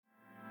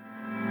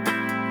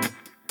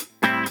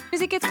As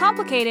it gets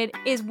complicated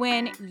is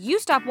when you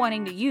stop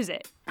wanting to use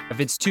it. If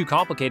it's too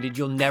complicated,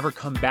 you'll never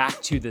come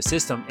back to the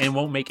system and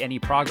won't make any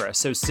progress.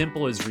 So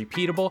simple is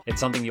repeatable.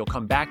 It's something you'll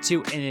come back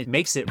to and it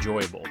makes it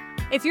enjoyable.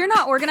 If you're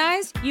not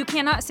organized, you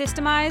cannot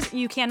systemize,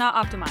 you cannot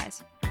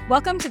optimize.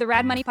 Welcome to the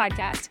Rad Money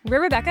Podcast.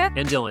 We're Rebecca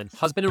And Dylan,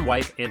 husband and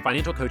wife and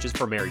financial coaches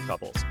for married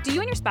couples. Do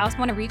you and your spouse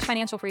want to reach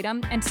financial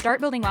freedom and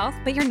start building wealth,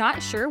 but you're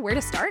not sure where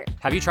to start?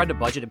 Have you tried to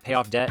budget and pay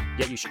off debt,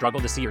 yet you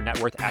struggle to see your net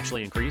worth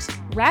actually increase?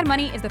 Rad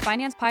Money is the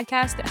finance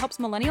podcast that helps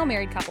millennial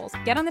married couples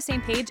get on the same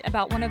page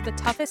about one of the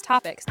toughest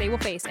topics they will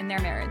face in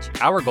their marriage.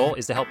 Our goal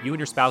is to help you and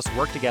your spouse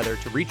work together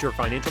to reach your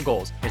financial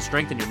goals and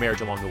strengthen your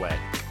marriage along the way.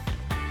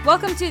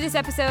 Welcome to this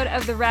episode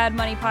of the Rad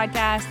Money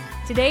Podcast.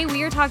 Today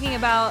we are talking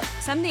about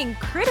something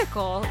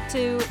critical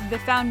to the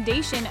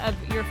foundation of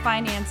your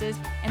finances,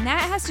 and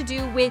that has to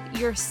do with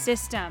your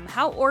system.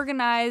 How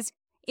organized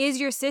is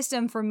your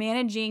system for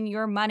managing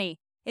your money?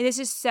 And this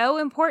is so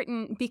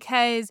important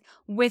because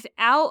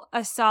without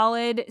a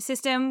solid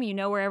system, you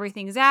know where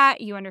everything's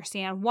at, you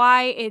understand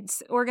why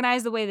it's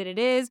organized the way that it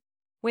is.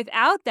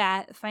 Without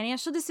that,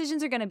 financial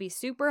decisions are going to be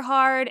super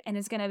hard and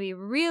it's going to be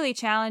really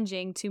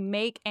challenging to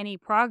make any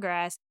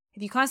progress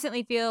if you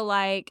constantly feel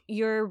like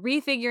you're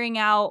refiguring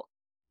out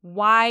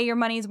why your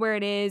money's where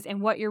it is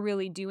and what you're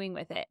really doing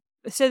with it.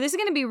 So this is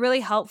going to be really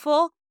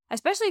helpful,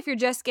 especially if you're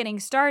just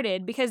getting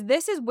started, because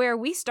this is where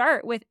we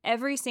start with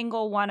every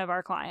single one of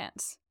our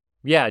clients.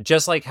 Yeah,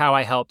 just like how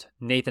I helped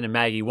Nathan and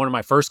Maggie, one of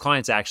my first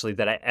clients actually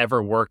that I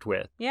ever worked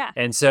with. Yeah.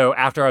 And so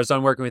after I was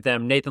done working with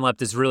them, Nathan left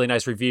this really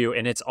nice review,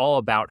 and it's all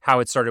about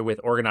how it started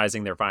with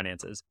organizing their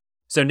finances.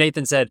 So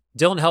Nathan said,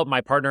 Dylan helped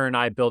my partner and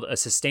I build a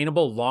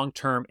sustainable,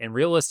 long-term, and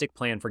realistic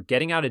plan for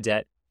getting out of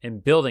debt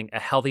and building a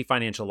healthy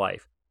financial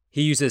life.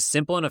 He uses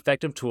simple and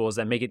effective tools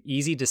that make it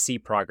easy to see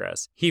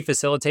progress. He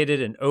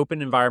facilitated an open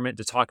environment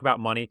to talk about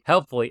money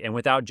helpfully and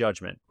without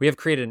judgment. We have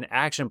created an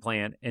action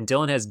plan, and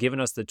Dylan has given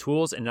us the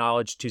tools and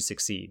knowledge to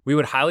succeed. We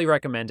would highly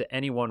recommend to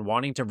anyone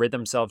wanting to rid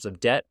themselves of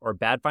debt or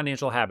bad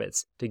financial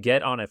habits to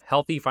get on a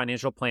healthy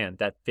financial plan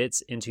that fits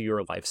into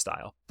your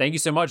lifestyle. Thank you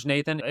so much,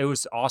 Nathan. It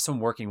was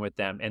awesome working with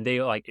them, and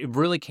it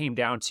really came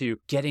down to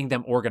getting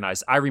them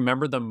organized. I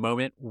remember the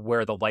moment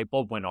where the light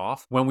bulb went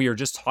off when we were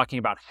just talking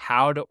about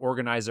how to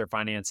organize their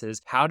finances,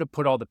 how to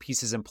put all the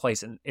pieces in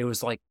place. And it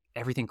was like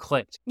everything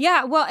clicked.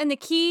 Yeah, well, and the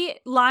key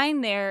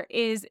line there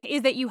is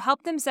that you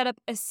help them set up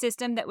a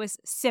system that was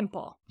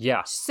simple.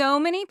 Yeah. So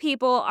many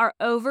people are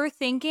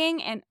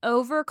overthinking and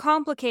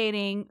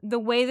overcomplicating the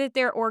way that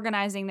they're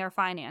organizing their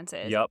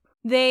finances. Yep.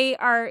 They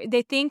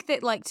think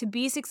that like to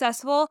be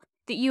successful,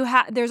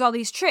 that there's all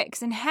these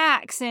tricks and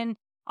hacks and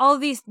all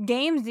of these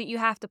games that you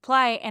have to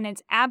play, and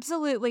it's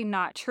absolutely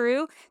not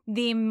true.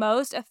 The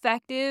most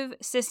effective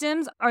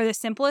systems are the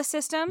simplest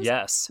systems.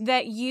 Yes.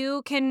 That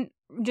you can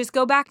just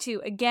go back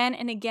to again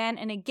and again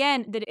and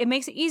again, that it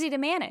makes it easy to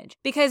manage.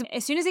 Because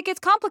as soon as it gets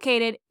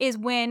complicated is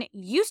when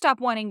you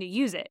stop wanting to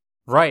use it.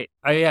 Right.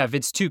 Yeah, if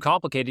it's too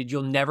complicated,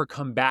 you'll never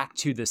come back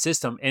to the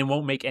system and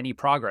won't make any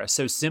progress.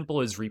 So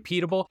simple is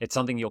repeatable. It's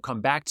something you'll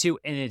come back to,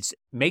 and it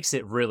makes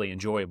it really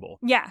enjoyable.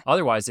 Yeah.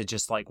 Otherwise, it's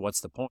just like,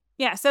 what's the point?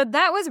 Yeah. So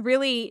that was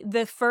really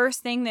the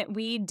first thing that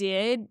we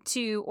did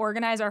to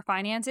organize our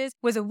finances,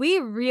 was we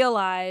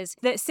realized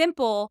that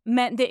simple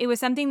meant that it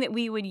was something that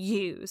we would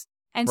use.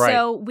 And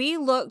so we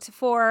looked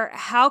for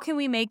how can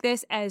we make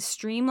this as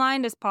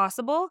streamlined as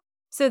possible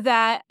so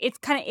that it's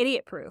kind of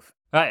idiot proof.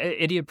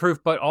 Idiot proof,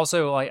 but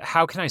also like,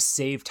 how can I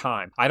save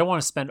time? I don't want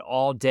to spend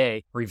all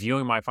day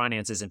reviewing my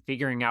finances and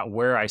figuring out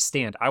where I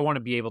stand. I want to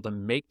be able to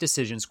make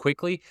decisions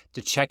quickly,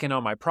 to check in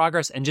on my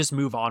progress and just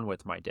move on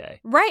with my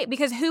day. Right,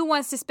 because who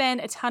wants to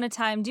spend a ton of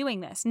time doing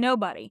this?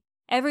 Nobody.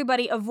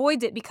 Everybody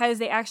avoids it because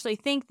they actually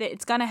think that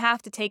it's going to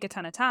have to take a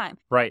ton of time.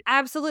 Right.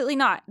 Absolutely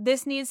not.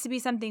 This needs to be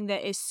something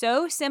that is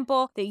so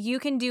simple that you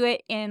can do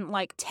it in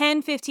like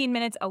 10, 15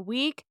 minutes a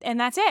week, and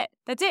that's it.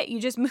 That's it.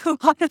 You just move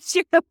on with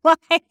your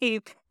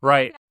life.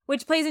 Right.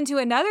 Which plays into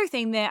another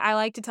thing that I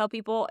like to tell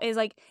people is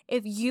like,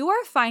 if you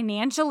are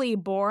financially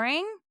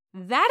boring,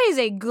 that is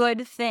a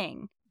good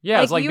thing.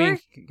 Yeah, it's like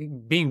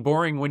being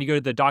boring when you go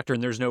to the doctor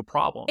and there's no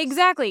problem.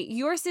 Exactly.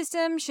 Your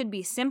system should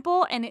be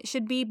simple and it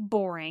should be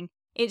boring.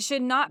 It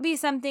should not be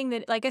something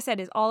that, like I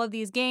said, is all of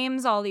these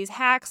games, all these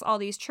hacks, all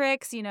these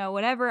tricks,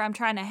 whatever. I'm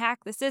trying to hack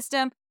the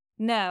system.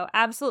 No,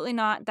 absolutely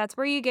not. That's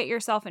where you get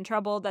yourself in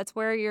trouble. That's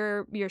where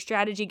your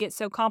strategy gets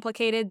so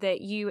complicated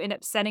that you end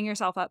up setting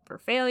yourself up for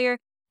failure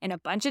in a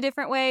bunch of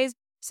different ways.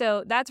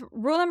 So that's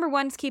rule number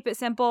 1 is keep it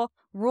simple.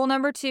 Rule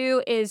number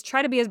 2 is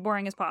try to be as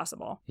boring as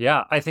possible.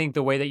 Yeah, I think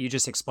the way that you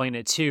just explained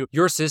it too,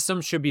 your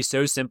system should be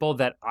so simple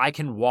that I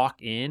can walk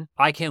in,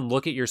 I can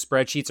look at your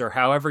spreadsheets or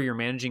however you're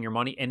managing your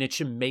money, and it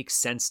should make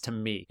sense to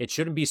me. It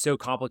shouldn't be so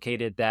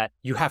complicated that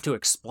you have to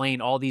explain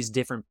all these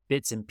different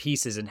bits and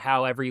pieces and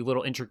how every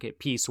little intricate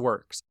piece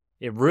works.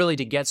 It really,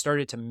 to get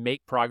started, to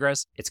make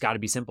progress, it's got to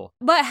be simple.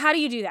 But how do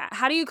you do that?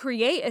 How do you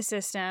create a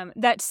system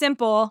that's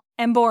simple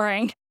and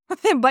boring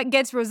but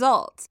gets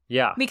results?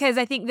 Yeah. Because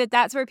I think that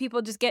that's where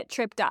people just get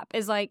tripped up,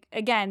 is like,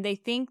 again, they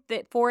think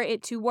that for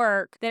it to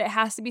work, that it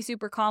has to be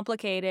super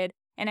complicated.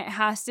 and it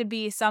has to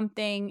be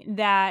something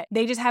that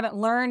they just haven't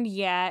learned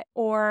yet,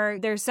 or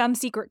there's some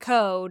secret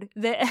code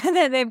that,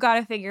 that they've got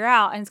to figure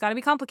out, and it's got to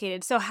be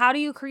complicated. So how do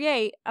you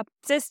create a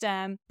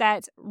system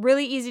that's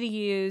really easy to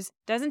use,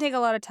 doesn't take a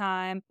lot of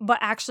time, but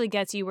actually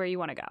gets you where you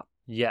want to go?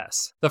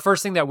 Yes. The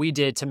first thing that we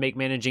did to make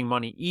managing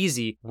money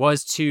easy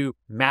was to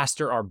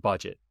master our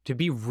budget, to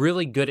be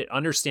really good at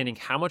understanding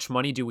how much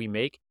money do we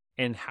make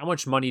and how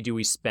much money do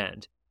we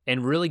spend,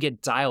 and really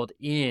get dialed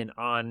in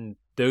on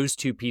those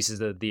two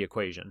pieces of the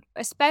equation.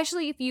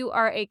 Especially if you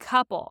are a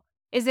couple,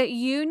 is that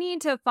you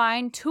need to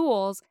find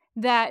tools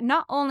that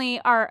not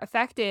only are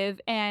effective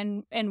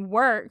and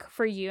work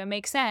for you and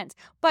make sense,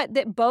 but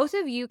that both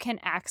of you can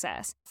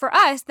access. For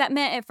us, that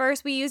meant at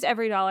first we used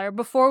EveryDollar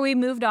before we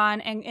moved on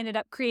and ended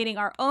up creating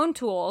our own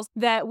tools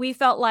that we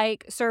felt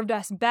like served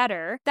us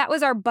better. That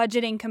was our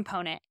budgeting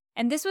component.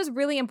 And this was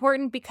really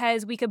important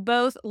because we could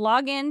both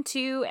log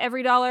into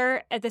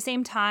EveryDollar at the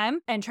same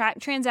time and track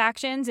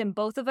transactions, and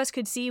both of us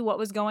could see what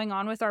was going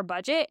on with our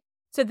budget.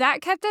 So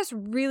that kept us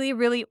really,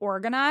 really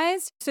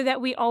organized so that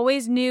we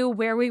always knew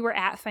where we were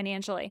at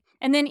financially.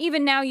 And then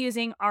even now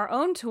using our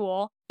own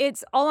tool,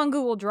 it's all on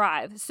Google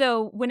Drive.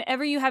 So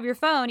whenever you have your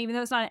phone, even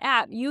though it's not an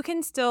app, you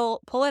can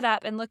still pull it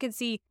up and look and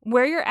see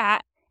where you're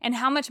at and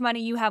how much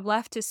money you have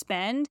left to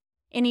spend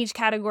in each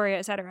category,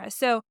 etc.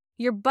 So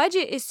your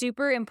budget is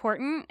super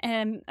important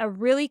and a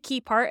really key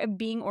part of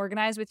being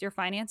organized with your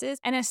finances,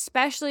 and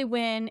especially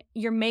when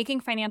you're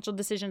making financial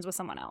decisions with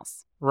someone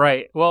else.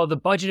 Right. Well, the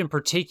budget in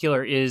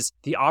particular is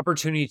the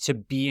opportunity to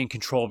be in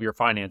control of your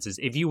finances.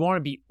 If you want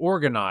to be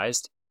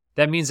organized,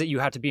 that means that you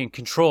have to be in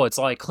control. It's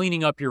like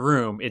cleaning up your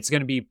room. It's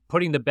going to be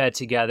putting the bed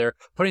together,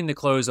 putting the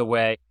clothes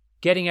away,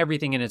 getting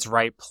everything in its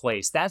right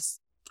place.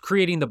 That's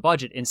creating the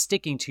budget and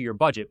sticking to your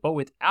budget. But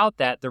without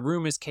that, the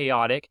room is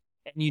chaotic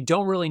and you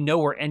don't really know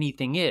where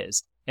anything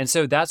is. And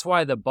so that's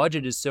why the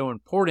budget is so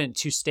important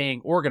to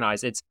staying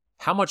organized. It's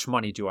how much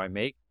money do I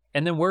make?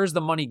 And then where's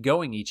the money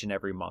going each and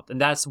every month? And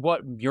that's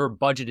what your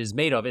budget is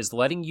made of, is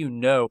letting you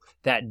know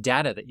that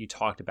data that you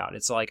talked about.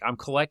 It's like, I'm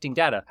collecting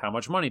data. How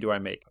much money do I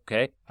make?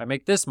 Okay, I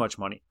make this much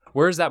money.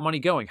 Where's that money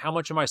going? How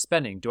much am I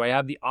spending? Do I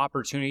have the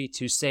opportunity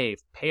to save,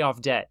 pay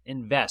off debt,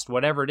 invest,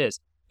 whatever it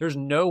is? There's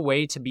no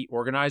way to be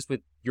organized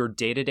with your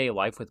day-to-day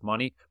life with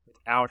money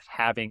without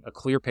having a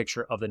clear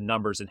picture of the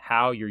numbers and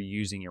how you're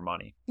using your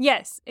money.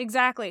 Yes,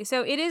 exactly.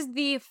 So it is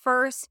the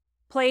first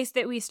place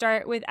that we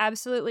start with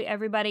absolutely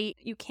everybody.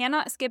 You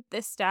cannot skip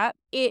this step.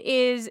 It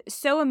is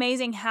so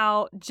amazing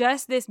how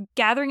just this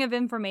gathering of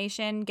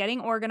information,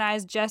 getting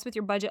organized just with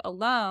your budget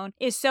alone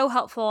is so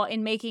helpful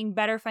in making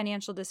better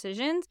financial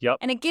decisions. Yep.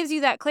 And it gives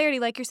you that clarity,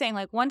 like you're saying,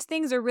 like once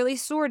things are really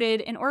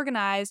sorted and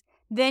organized,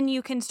 then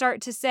you can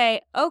start to say,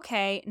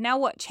 okay, now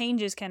what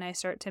changes can I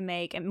start to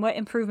make and what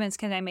improvements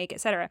can I make,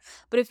 etc.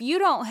 But if you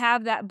don't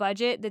have that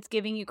budget that's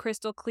giving you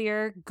crystal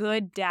clear,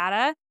 good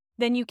data,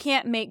 then you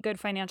can't make good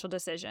financial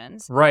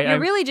decisions. Right. You're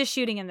really just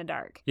shooting in the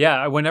dark.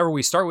 Yeah. Whenever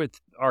we start with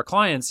our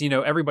clients,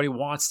 everybody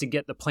wants to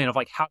get the plan of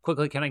like, how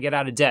quickly can I get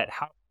out of debt?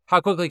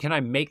 How quickly can I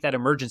make that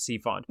emergency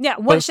fund? Yeah.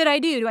 What should I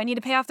do? Do I need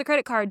to pay off the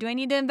credit card? Do I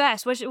need to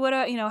invest?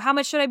 How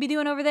much should I be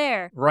doing over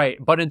there? Right.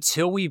 But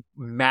until we've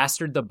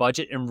mastered the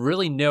budget and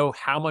really know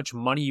how much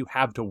money you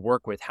have to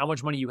work with, how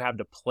much money you have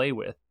to play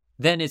with,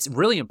 then it's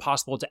really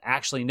impossible to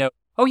actually know,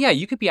 oh yeah,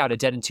 you could be out of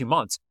debt in 2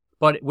 months.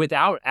 But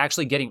without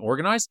actually getting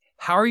organized,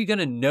 how are you going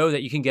to know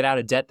that you can get out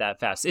of debt that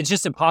fast? It's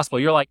just impossible.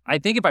 You're like, I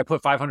think if I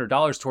put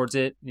 $500 towards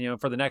it,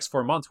 for the next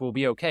 4 months, we'll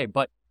be okay.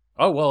 But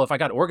oh, well, if I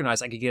got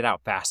organized, I could get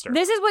out faster.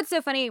 This is what's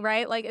so funny,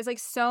 right? Like, it's like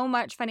so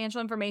much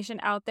financial information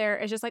out there.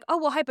 It's just like, oh,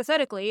 well,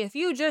 hypothetically, if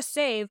you just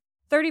save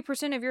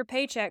 30% of your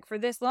paycheck for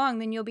this long,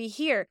 then you'll be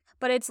here.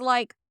 But it's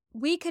like,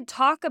 we could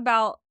talk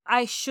about,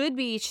 I should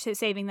be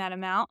saving that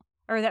amount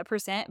or that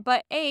percent,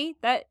 but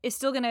that is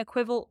still going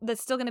to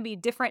that's still going to be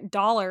different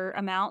dollar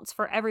amounts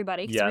for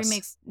everybody because everybody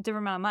makes a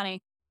different amount of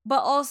money.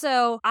 But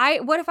also,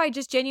 what if I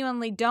just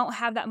genuinely don't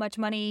have that much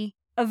money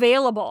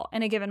available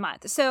in a given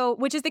month? So,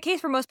 which is the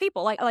case for most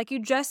people. Like you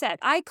just said,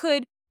 I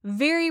could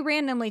very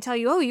randomly tell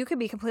you, oh, you could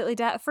be completely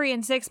debt free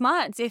in 6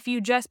 months if you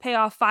just pay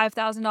off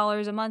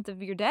 $5,000 a month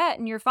of your debt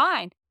and you're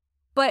fine.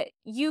 But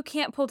you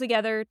can't pull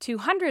together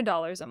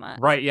 $200 a month.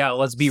 Right. Yeah.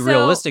 Let's be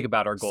realistic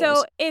about our goals.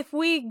 So if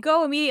we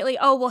go immediately,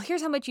 oh, well,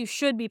 here's how much you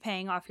should be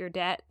paying off your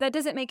debt, that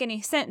doesn't make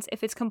any sense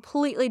if it's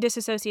completely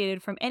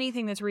disassociated from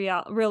anything that's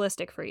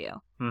realistic for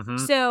you. Mm-hmm.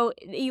 So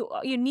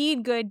you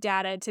need good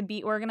data to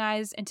be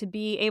organized and to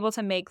be able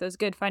to make those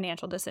good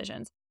financial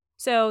decisions.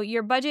 So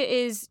your budget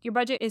is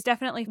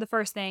definitely the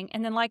first thing.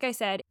 And then, like I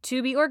said,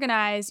 to be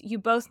organized, you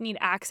both need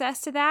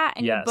access to that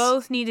and you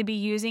both need to be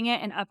using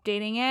it and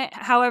updating it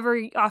however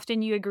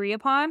often you agree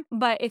upon.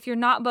 But if you're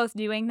not both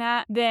doing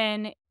that,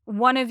 then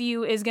one of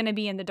you is going to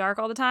be in the dark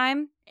all the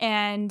time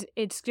and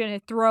it's going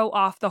to throw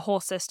off the whole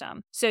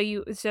system.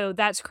 So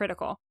that's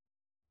critical.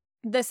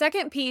 The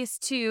second piece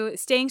to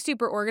staying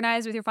super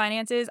organized with your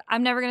finances,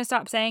 I'm never going to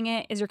stop saying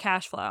it, is your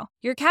cash flow.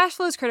 Your cash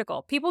flow is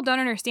critical. People don't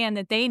understand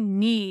that they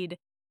need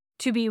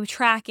to be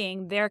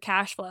tracking their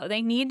cash flow.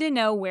 They need to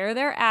know where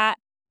they're at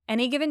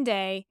any given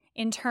day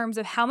in terms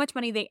of how much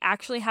money they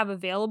actually have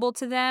available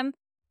to them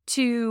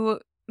to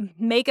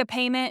make a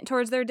payment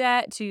towards their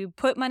debt, to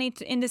put money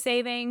into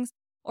savings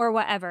or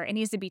whatever. It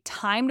needs to be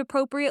timed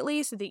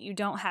appropriately so that you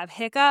don't have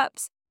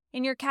hiccups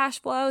in your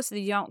cash flow, so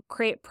that you don't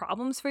create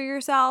problems for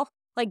yourself.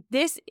 Like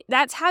this,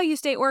 that's how you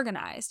stay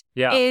organized.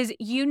 Yeah. Is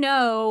you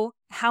know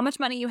how much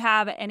money you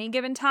have at any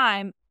given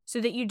time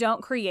so that you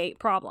don't create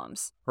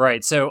problems.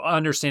 Right. So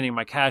understanding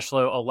my cash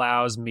flow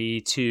allows me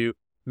to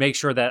make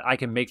sure that I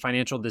can make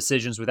financial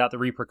decisions without the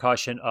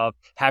repercussion of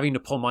having to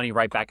pull money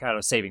right back out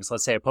of savings.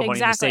 Let's say I put money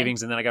into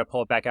savings and then I got to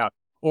pull it back out.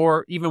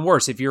 Or even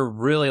worse, if you're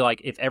really like,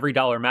 if every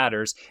dollar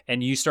matters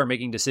and you start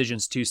making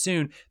decisions too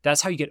soon,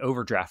 that's how you get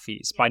overdraft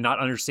fees, by not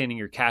understanding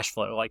your cash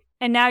flow.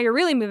 And now you're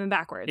really moving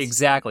backwards.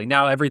 Exactly.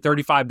 Now every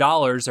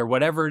 $35 or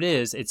whatever it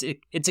is, it's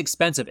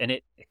expensive, and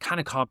it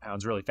kind of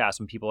compounds really fast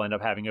when people end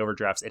up having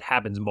overdrafts. It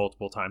happens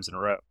multiple times in a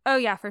row. Oh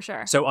yeah, for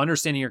sure. So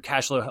understanding your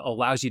cash flow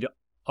allows you to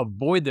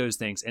avoid those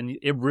things, and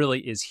it really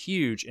is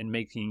huge in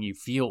making you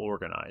feel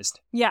organized.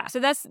 Yeah, so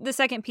that's the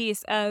second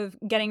piece of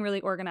getting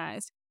really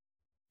organized.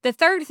 The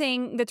third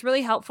thing that's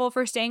really helpful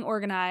for staying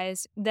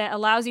organized, that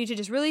allows you to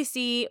just really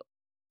see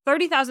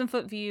 30,000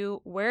 foot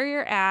view where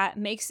you're at,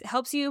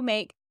 helps you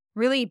make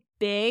really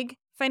big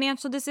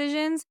financial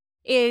decisions,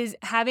 is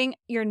having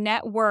your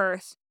net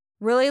worth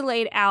really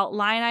laid out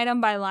line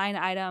item by line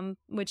item,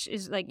 which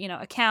is like,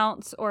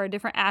 accounts or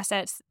different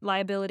assets,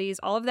 liabilities,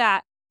 all of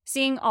that.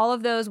 Seeing all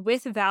of those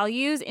with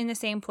values in the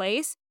same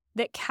place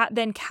that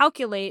then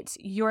calculates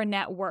your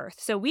net worth.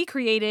 So we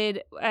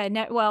created a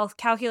net wealth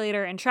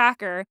calculator and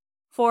tracker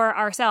for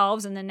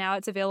ourselves, and then now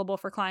it's available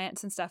for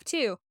clients and stuff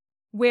too,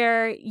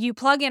 where you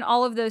plug in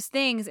all of those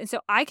things. And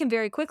so I can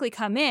very quickly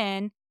come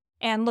in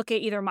and look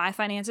at either my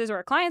finances or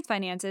a client's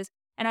finances,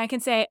 and I can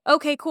say,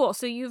 okay, cool.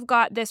 So you've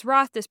got this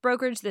Roth, this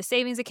brokerage, this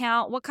savings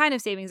account. What kind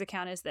of savings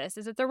account is this?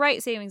 Is it the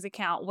right savings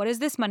account? What is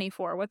this money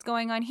for? What's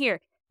going on here?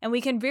 And we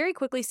can very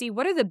quickly see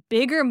what are the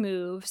bigger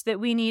moves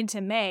that we need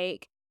to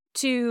make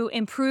to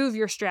improve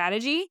your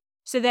strategy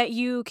so that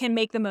you can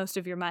make the most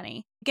of your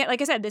money. Again,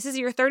 like I said, this is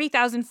your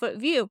 30,000 foot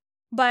view.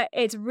 But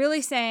it's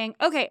really saying,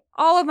 okay,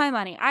 all of my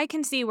money, I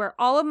can see where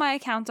all of my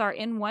accounts are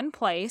in one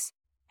place.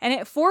 And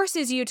it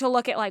forces you to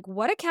look at like,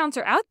 what accounts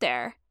are out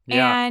there?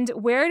 Yeah. And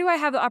where do I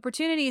have the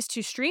opportunities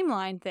to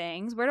streamline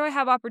things? Where do I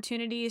have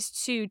opportunities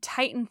to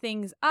tighten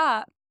things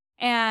up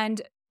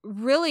and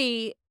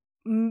really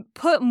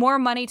put more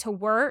money to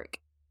work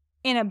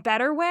in a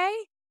better way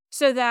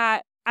so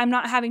that I'm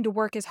not having to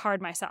work as hard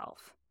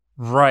myself?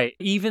 Right.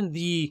 Even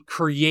the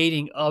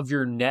creating of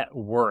your net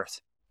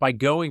worth, by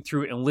going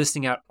through and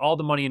listing out all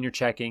the money in your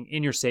checking,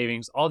 in your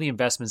savings, all the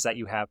investments that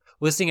you have,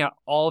 listing out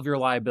all of your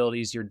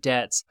liabilities, your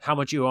debts, how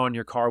much you owe on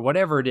your car,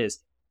 whatever it is,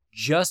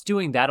 just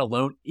doing that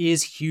alone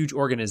is huge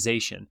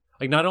organization.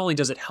 Like, not only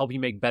does it help you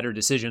make better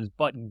decisions,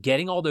 but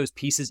getting all those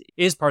pieces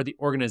is part of the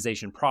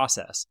organization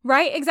process.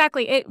 Right,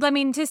 exactly.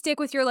 To stick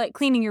with your like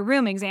cleaning your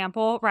room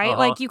example, right?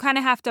 Like you kind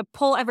of have to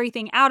pull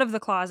everything out of the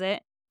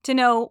closet to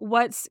know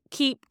what's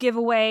keep, give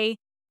away,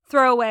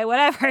 throw away,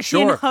 whatever.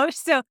 Sure.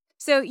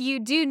 So you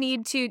do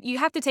need you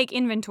have to take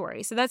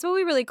inventory. So that's what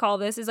we really call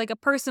this, is like a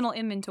personal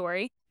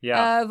inventory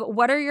of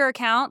what are your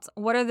accounts,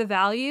 what are the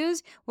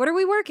values, what are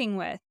we working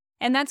with?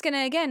 And that's going to,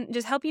 again,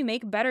 just help you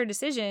make better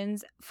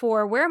decisions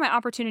for where are my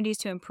opportunities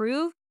to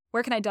improve,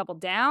 where can I double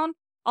down,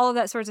 all of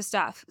that sorts of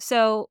stuff.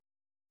 So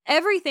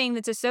everything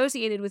that's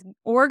associated with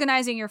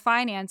organizing your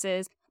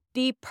finances,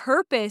 the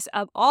purpose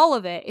of all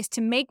of it is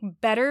to make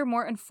better,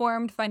 more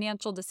informed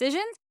financial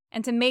decisions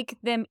and to make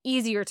them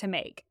easier to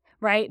make.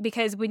 Right?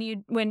 Because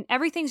when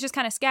everything's just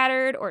kind of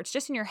scattered, or it's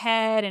just in your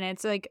head and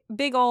it's like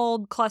big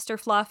old cluster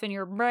fluff in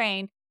your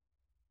brain,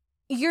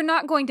 you're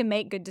not going to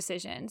make good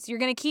decisions. You're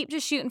going to keep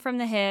just shooting from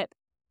the hip.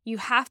 You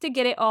have to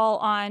get it all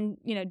on,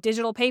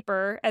 digital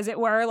paper, as it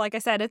were. Like I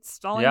said,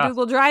 it's all in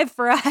Google Drive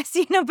for us,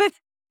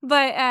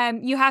 but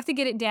you have to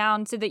get it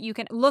down so that you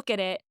can look at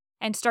it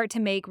and start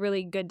to make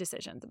really good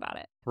decisions about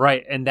it.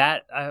 Right. And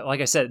that, like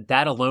I said,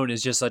 that alone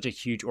is just such a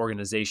huge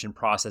organization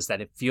process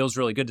that it feels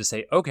really good to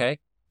say, okay,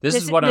 This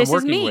is what I'm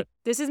working with.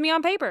 This is me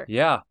on paper.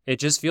 Yeah. It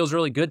just feels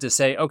really good to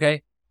say,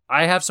 okay,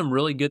 I have some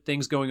really good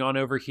things going on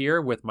over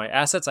here with my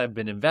assets. I've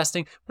been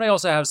investing, but I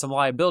also have some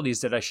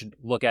liabilities that I should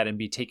look at and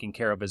be taken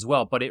care of as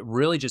well. But it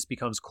really just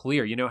becomes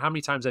clear. How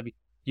many times have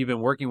you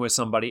been working with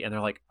somebody and they're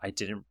like,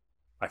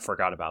 I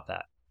forgot about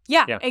that.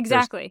 Yeah,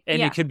 exactly.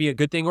 And it could be a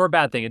good thing or a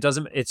bad thing.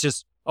 It's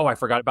just, oh, I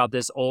forgot about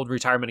this old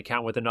retirement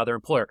account with another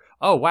employer.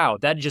 Oh, wow,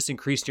 that just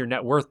increased your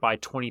net worth by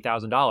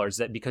 $20,000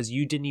 that because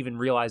you didn't even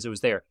realize it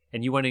was there.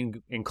 And you went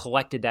in and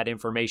collected that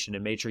information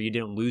and made sure you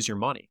didn't lose your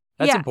money.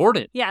 That's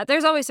important. Yeah,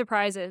 there's always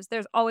surprises.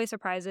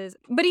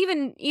 But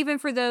even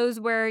for those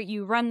where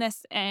you run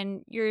this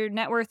and your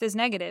net worth is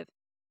negative,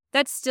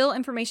 that's still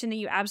information that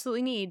you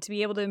absolutely need to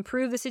be able to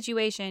improve the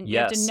situation. You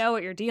have to know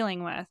what you're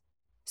dealing with.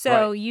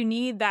 So you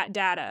need that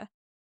data.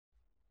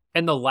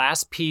 And the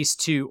last piece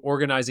to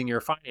organizing your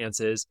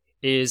finances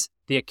is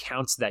the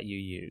accounts that you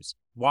use.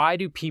 Why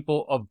do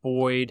people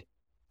avoid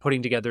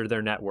putting together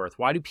their net worth?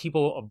 Why do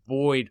people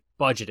avoid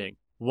budgeting?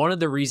 one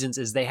of the reasons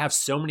is they have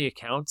so many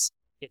accounts,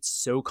 it's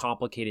so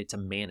complicated to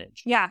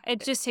manage. Yeah, it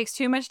just takes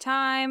too much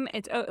time.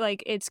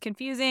 It's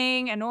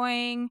confusing,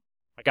 annoying.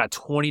 I got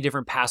 20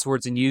 different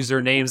passwords and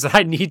usernames that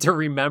I need to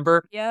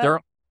remember. Yeah.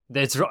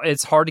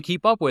 It's hard to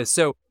keep up with.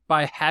 So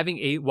by having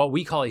what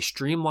we call a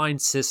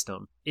streamlined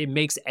system, it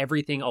makes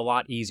everything a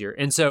lot easier.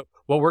 And so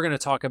what we're going to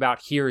talk about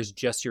here is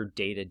just your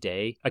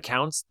day-to-day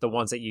accounts, the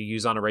ones that you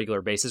use on a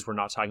regular basis. We're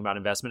not talking about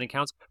investment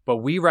accounts, but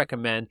we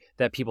recommend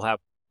that people have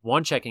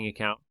one checking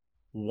account,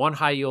 one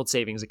high yield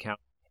savings account,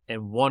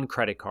 and one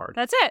credit card.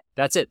 That's it.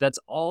 That's it. That's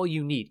all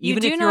you need. You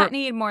do not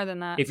need more than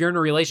that. If you're in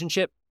a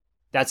relationship,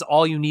 that's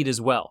all you need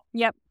as well.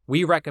 Yep.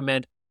 We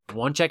recommend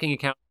one checking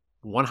account,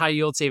 one high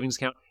yield savings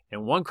account,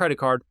 and one credit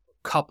card,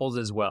 couples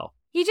as well.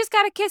 You just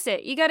got to kiss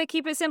it. You got to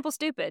keep it simple,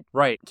 stupid.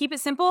 Right. Keep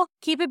it simple,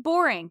 keep it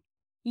boring.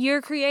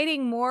 You're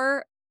creating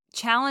more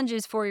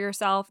challenges for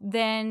yourself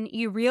than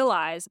you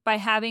realize by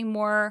having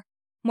more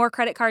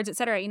credit cards, et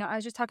cetera. I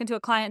was just talking to a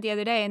client the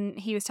other day, and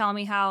he was telling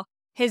me how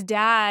his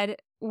dad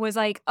was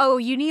like, oh,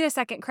 you need a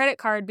second credit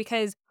card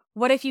because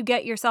what if you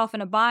get yourself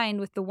in a bind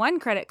with the one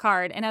credit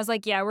card? And I was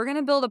like, yeah, we're going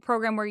to build a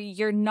program where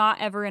you're not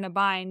ever in a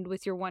bind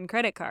with your one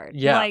credit card.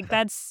 Yeah. Like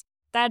that's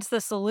the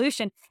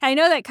solution. I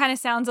know that kind of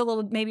sounds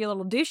maybe a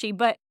little douchey,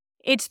 but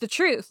it's the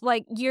truth.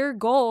 Like your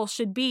goal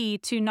should be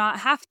to not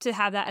have to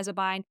have that as a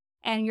bind.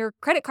 And your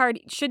credit card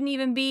shouldn't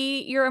even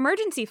be your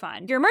emergency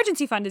fund. Your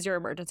emergency fund is your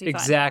emergency fund.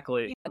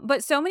 Exactly.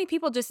 But so many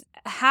people just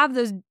have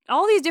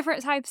all these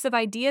different types of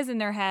ideas in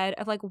their head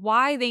of like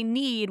why they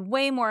need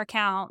way more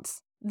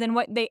accounts than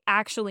what they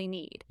actually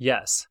need.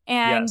 Yes.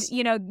 And,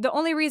 yes. The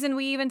only reason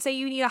we even say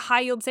you need a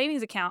high yield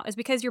savings account is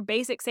because your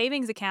basic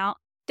savings account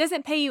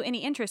doesn't pay you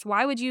any interest.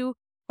 Why would you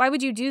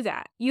do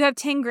that? You have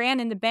 10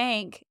 grand in the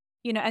bank,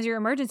 as your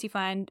emergency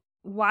fund.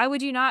 Why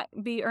would you not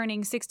be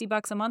earning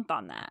 $60 a month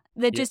on that?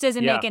 That just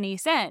doesn't make any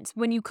sense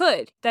when you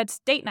could. That's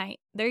date night.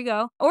 There you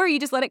go. Or you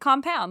just let it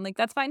compound. Like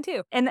that's fine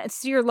too. And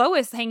that's your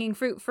lowest hanging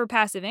fruit for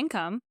passive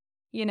income,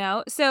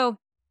 So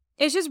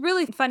it's just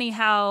really funny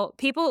how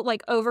people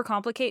like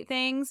overcomplicate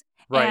things.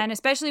 Right. And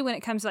especially when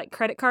it comes to like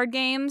credit card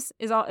games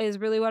is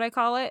really what I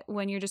call it,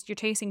 when you're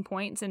chasing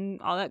points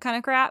and all that kind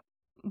of crap.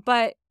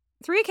 But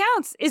 3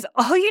 accounts is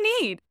all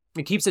you need.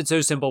 It keeps it so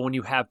simple when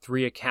you have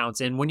 3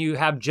 accounts. And when you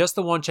have just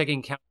the one checking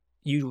account,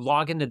 you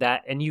log into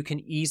that and you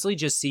can easily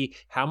just see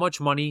how much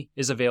money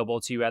is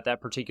available to you at that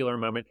particular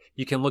moment.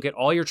 You can look at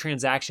all your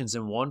transactions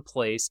in one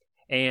place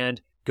and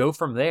go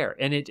from there.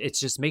 And it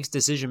just makes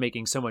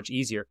decision-making so much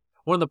easier.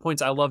 One of the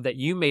points I love that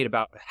you made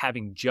about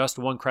having just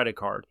one credit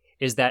card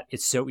is that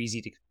it's so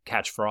easy to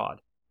catch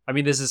fraud. I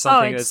mean, this is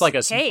something that's like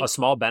a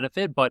small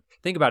benefit, but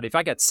think about it. If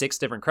I got 6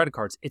 different credit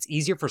cards, it's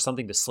easier for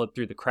something to slip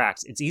through the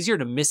cracks. It's easier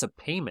to miss a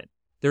payment.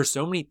 There's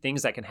so many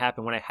things that can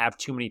happen when I have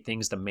too many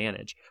things to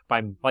manage.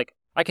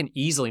 I can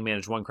easily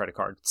manage one credit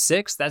card.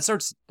 6,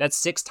 that's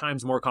 6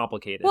 times more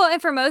complicated. Well,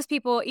 and for most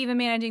people, even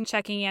managing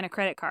checking and a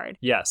credit card.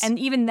 Yes. And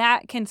even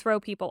that can throw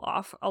people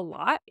off a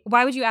lot.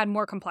 Why would you add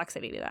more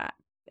complexity to that?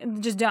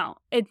 Just don't.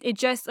 It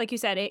just, like you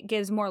said, it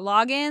gives more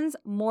logins,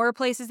 more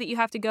places that you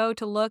have to go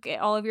to look at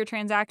all of your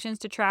transactions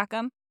to track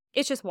them.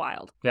 It's just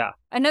wild. Yeah.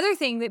 Another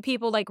thing that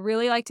people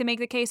really like to make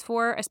the case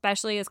for,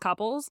 especially as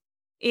couples,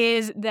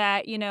 is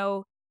that,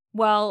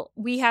 well,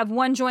 we have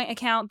one joint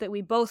account that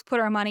we both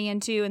put our money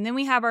into, and then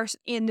we have our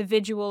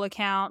individual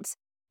accounts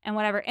and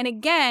whatever. And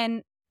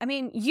again, I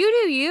mean, you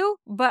do you,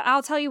 but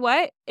I'll tell you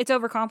what, it's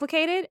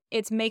overcomplicated.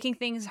 It's making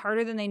things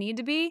harder than they need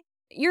to be.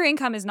 Your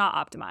income is not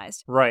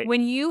optimized. Right.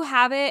 When you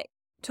have it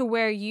to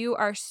where you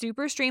are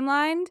super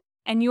streamlined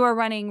and you are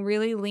running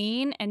really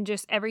lean and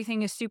just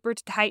everything is super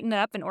tightened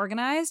up and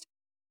organized,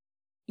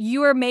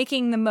 you are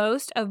making the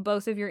most of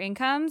both of your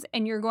incomes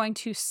and you're going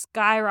to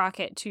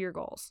skyrocket to your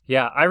goals.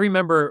 Yeah, I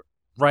remember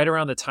right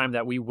around the time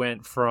that we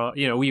went from,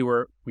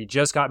 we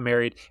just got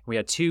married, we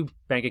had 2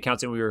 bank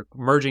accounts and we were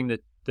merging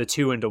the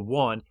 2 into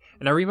one.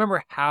 And I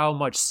remember how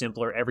much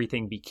simpler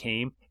everything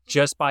became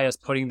just by us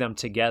putting them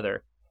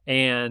together.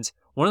 And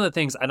one of the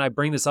things, and I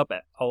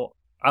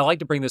like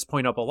to bring this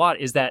point up a lot,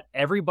 is that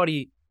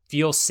everybody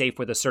feels safe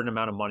with a certain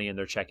amount of money in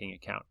their checking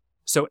account.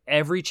 So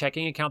every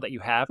checking account that you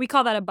have, we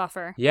call that a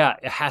buffer. Yeah,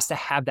 it has to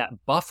have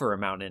that buffer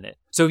amount in it.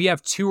 So if you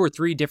have 2 or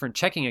 3 different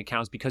checking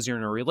accounts because you're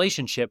in a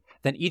relationship,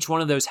 then each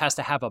one of those has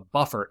to have a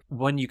buffer.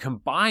 When you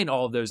combine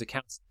all of those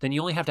accounts, then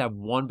you only have to have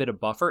one bit of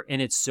buffer,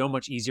 and it's so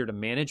much easier to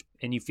manage,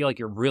 and you feel like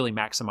you're really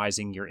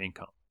maximizing your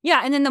income.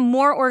 Yeah, and then the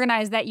more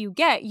organized that you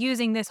get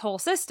using this whole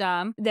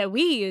system that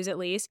we use, at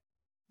least,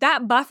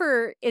 that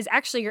buffer is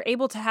actually, you're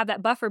able to have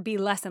that buffer be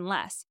less and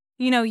less.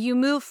 You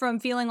move from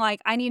feeling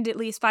like I need at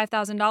least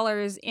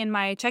 $5,000 in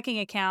my checking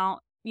account,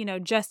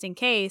 just in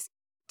case,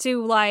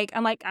 to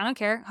I'm like, I don't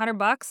care,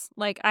 $100.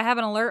 I have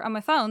an alert on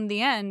my phone,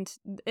 the end.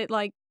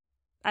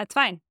 That's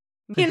fine.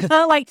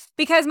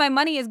 Because my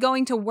money is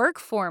going to work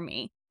for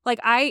me.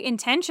 I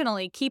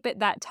intentionally keep it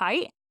that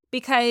tight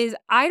because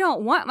I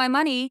don't want my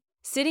money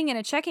sitting in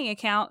a checking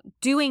account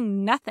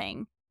doing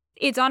nothing.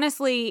 It's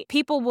honestly,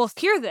 people will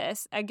hear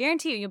this. I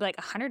guarantee you'll be like,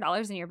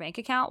 $100 in your bank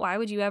account? Why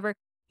would you ever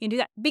do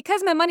that?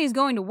 Because my money is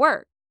going to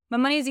work. My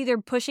money is either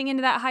pushing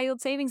into that high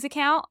yield savings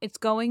account, it's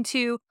going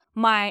to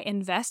my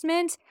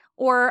investment,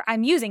 or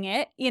I'm using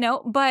it,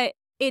 but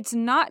it's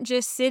not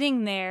just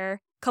sitting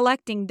there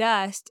collecting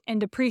dust and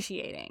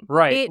depreciating.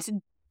 Right. It's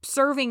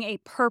serving a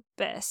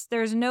purpose.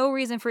 There's no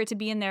reason for it to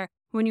be in there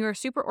when you are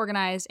super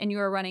organized and you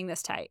are running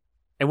this tight.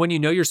 And when you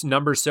know your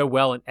numbers so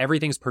well and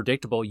everything's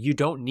predictable, you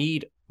don't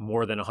need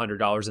more than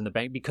 $100 in the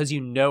bank because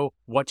you know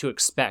what to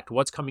expect,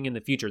 what's coming in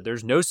the future.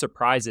 There's no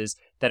surprises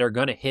that are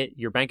going to hit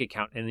your bank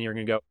account and then you're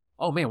going to go,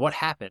 oh man, what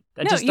happened?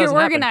 That just doesn't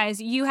you're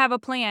organized. You have a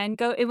plan.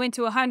 It went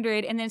to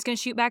 100 and then it's going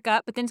to shoot back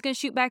up, but then it's going to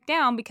shoot back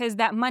down because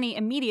that money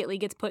immediately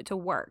gets put to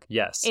work.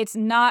 Yes. It's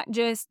not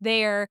just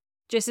there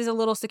just as a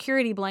little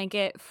security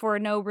blanket for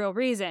no real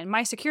reason.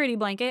 My security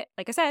blanket,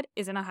 like I said,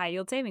 is in a high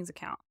yield savings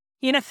account.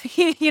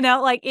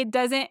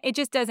 It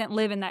just doesn't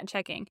live in that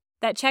checking.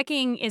 That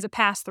checking is a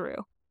pass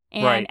through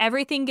and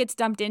everything gets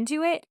dumped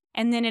into it.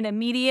 And then it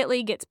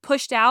immediately gets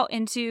pushed out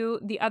into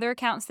the other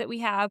accounts that we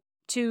have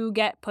to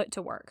get put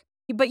to work.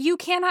 But you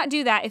cannot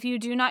do that if you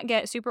do not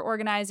get super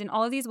organized in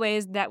all of these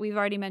ways that we've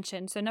already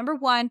mentioned. So number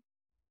one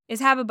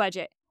is have a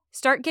budget.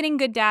 Start getting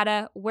good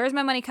data. Where's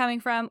my money coming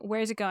from?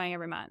 Where's it going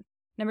every month?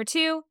 Number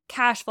two,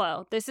 cash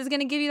flow. This is going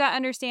to give you that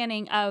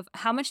understanding of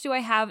how much do I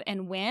have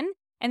and when.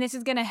 And this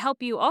is going to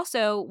help you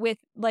also with,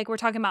 like we're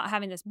talking about,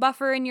 having this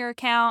buffer in your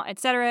account, et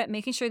cetera,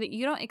 making sure that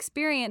you don't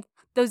experience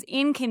those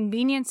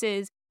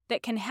inconveniences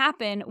that can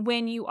happen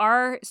when you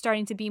are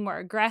starting to be more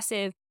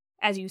aggressive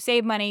as you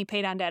save money,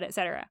 pay down debt, et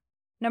cetera.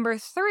 Number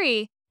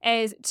three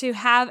is to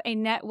have a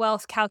net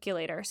wealth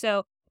calculator.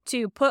 So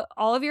to put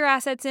all of your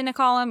assets in a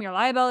column, your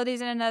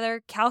liabilities in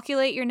another,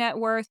 calculate your net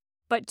worth,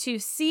 but to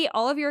see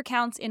all of your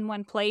accounts in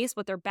one place,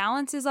 what their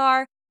balances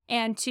are,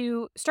 and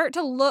to start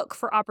to look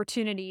for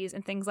opportunities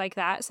and things like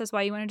that. So that's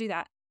why you want to do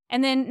that.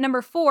 And then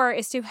number four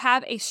is to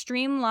have a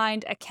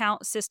streamlined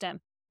account system.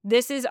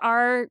 This is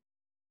our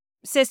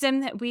system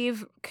that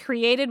we've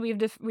created.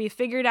 We've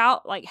figured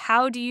out, like,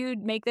 how do you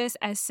make this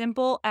as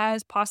simple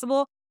as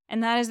possible?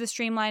 And that is the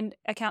streamlined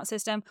account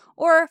system,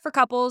 or for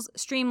couples,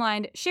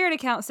 streamlined shared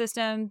account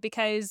system,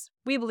 because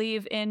we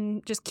believe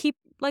in just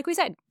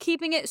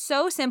keeping it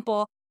so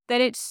simple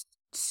that it's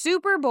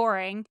super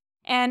boring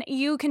and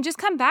you can just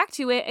come back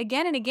to it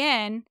again and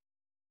again,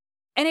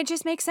 and it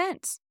just makes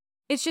sense.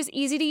 It's just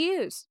easy to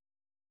use.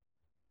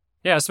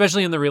 Yeah,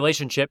 especially in the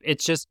relationship.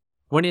 It's just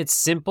when it's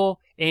simple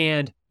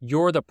and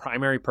you're the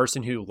primary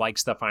person who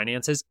likes the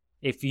finances,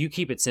 if you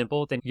keep it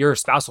simple, then your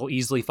spouse will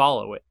easily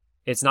follow it.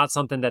 It's not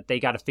something that they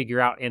got to figure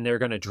out and they're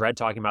going to dread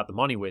talking about the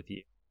money with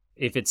you.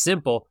 If it's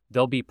simple,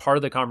 they'll be part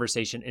of the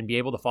conversation and be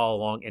able to follow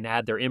along and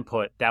add their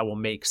input that will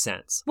make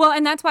sense. Well,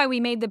 and that's why we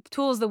made the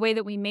tools the way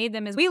that we made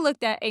them, is we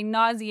looked at a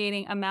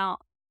nauseating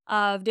amount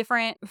of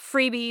different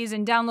freebies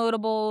and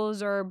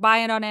downloadables or buy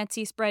it on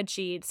Etsy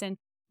spreadsheets and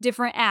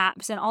different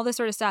apps and all this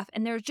sort of stuff.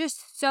 And there's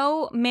just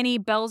so many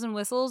bells and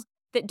whistles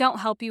that don't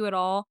help you at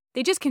all.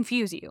 They just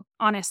confuse you,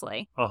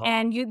 honestly.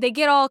 And they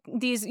get all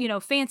these,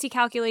 fancy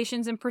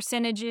calculations and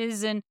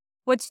percentages and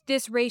what's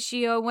this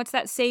ratio, what's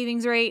that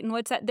savings rate, and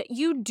what's that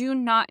you do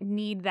not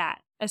need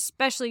that,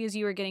 especially as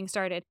you are getting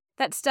started.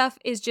 That stuff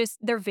is just,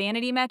 they're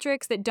vanity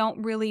metrics that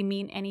don't really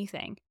mean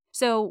anything.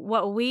 So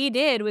what we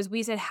did was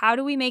we said, how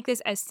do we make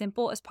this as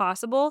simple as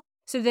possible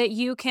so that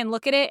you can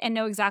look at it and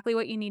know exactly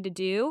what you need to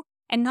do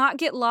and not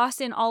get lost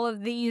in all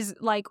of these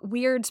like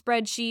weird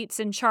spreadsheets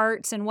and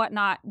charts and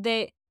whatnot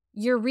that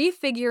you're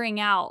refiguring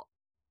out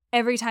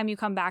every time you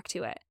come back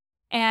to it.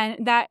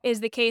 And that is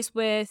the case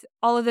with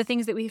all of the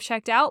things that we've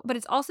checked out, but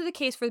it's also the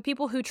case for the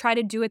people who try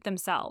to do it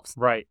themselves.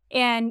 Right.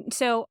 And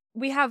so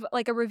we have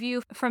like a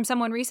review from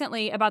someone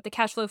recently about the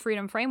Cash Flow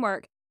Freedom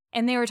Framework,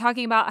 and they were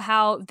talking about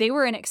how they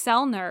were an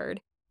Excel nerd,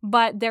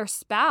 but their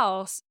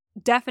spouse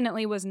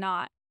definitely was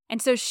not.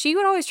 And so she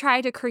would always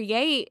try to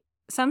create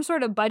some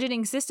sort of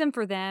budgeting system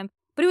for them,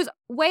 but it was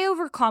way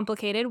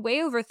overcomplicated, way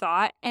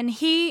overthought, and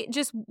he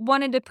just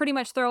wanted to pretty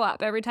much throw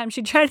up every time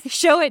she tried to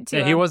show it to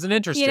him. He wasn't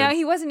interested.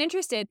 He wasn't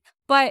interested.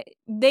 But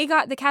they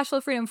got the Cash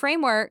Flow Freedom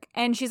Framework,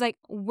 and she's like,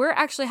 we're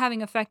actually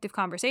having effective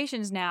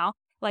conversations now.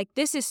 Like,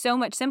 this is so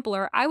much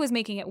simpler. I was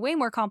making it way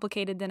more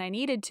complicated than I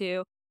needed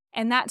to.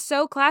 And that's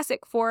so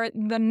classic for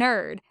the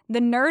nerd. The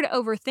nerd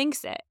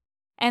overthinks it.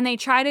 And they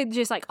try to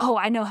just like, oh,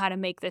 I know how to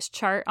make this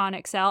chart on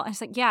Excel. And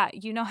it's like, yeah,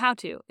 you know how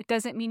to. It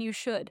doesn't mean you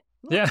should.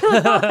 Yeah.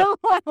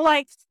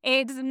 Like,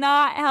 it's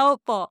not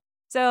helpful.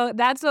 So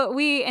that's what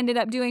we ended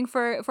up doing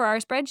for our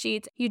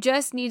spreadsheets. You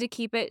just need to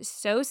keep it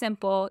so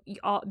simple.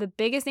 The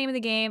biggest name of the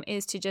game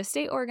is to just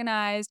stay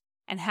organized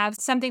and have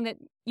something that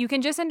you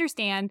can just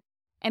understand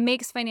and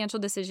makes financial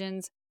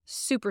decisions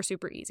super,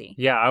 super easy.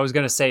 Yeah, I was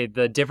going to say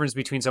the difference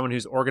between someone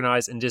who's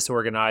organized and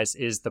disorganized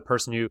is the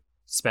person who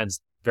spends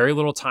very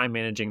little time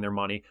managing their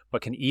money,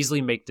 but can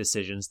easily make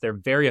decisions. They're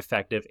very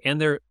effective, and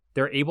they're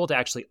able to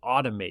actually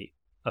automate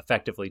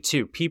effectively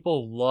too.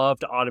 People love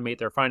to automate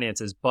their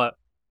finances, but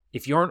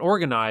if you aren't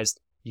organized,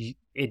 you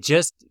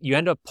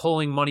end up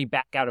pulling money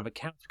back out of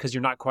accounts because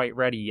you're not quite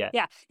ready yet.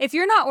 Yeah. If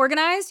you're not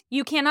organized,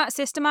 you cannot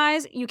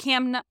systemize, you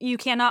cannot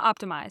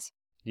optimize.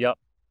 Yep.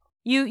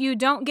 You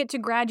don't get to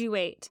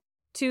graduate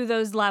to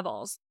those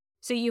levels.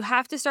 So you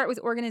have to start with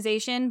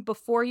organization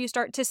before you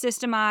start to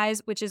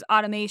systemize, which is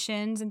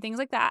automations and things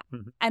like that.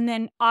 Mm-hmm. And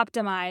then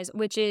optimize,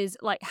 which is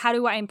like, how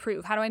do I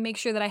improve? How do I make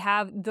sure that I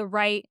have the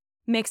right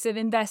mix of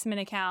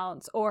investment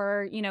accounts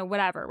or,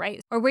 whatever,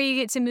 right? Or where you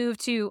get to move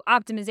to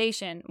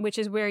optimization, which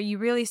is where you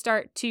really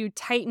start to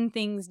tighten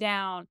things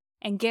down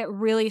and get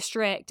really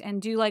strict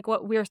and do like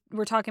what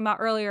we're talking about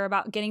earlier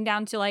about getting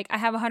down to like, I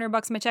have $100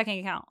 in my checking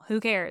account. Who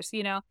cares?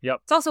 Yep.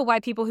 It's also why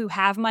people who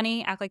have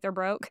money act like they're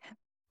broke.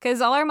 Because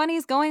all our money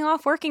is going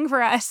off working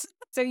for us.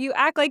 So you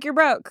act like you're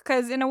broke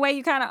because in a way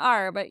you kind of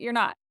are, but you're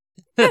not.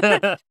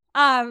 But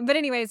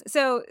anyways,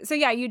 so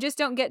yeah, you just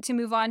don't get to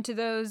move on to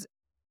those,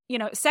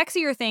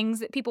 sexier things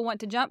that people want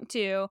to jump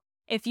to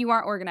if you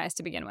aren't organized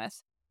to begin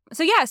with.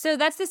 So yeah, so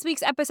that's this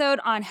week's episode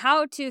on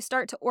how to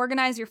start to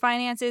organize your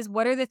finances.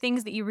 What are the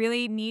things that you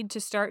really need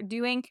to start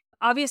doing?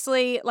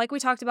 Obviously, like we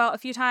talked about a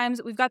few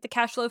times, we've got the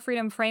Cash Flow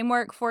Freedom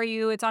Framework for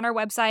you. It's on our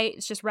website.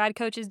 It's just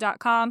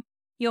radcoaches.com.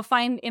 You'll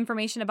find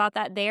information about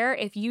that there.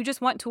 If you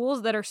just want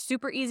tools that are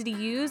super easy to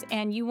use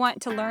and you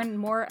want to learn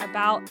more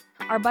about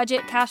our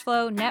budget, cash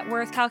flow, net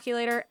worth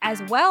calculator,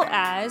 as well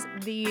as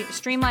the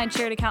streamlined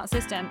shared account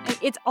system,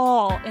 it's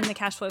all in the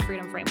Cash Flow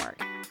Freedom Framework.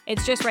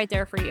 It's just right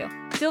there for you.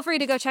 Feel free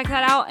to go check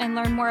that out and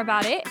learn more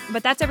about it.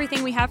 But that's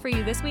everything we have for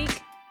you this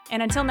week.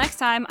 And until next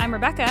time, I'm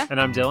Rebecca. And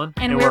I'm Dylan.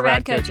 And we're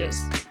Rad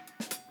Coaches.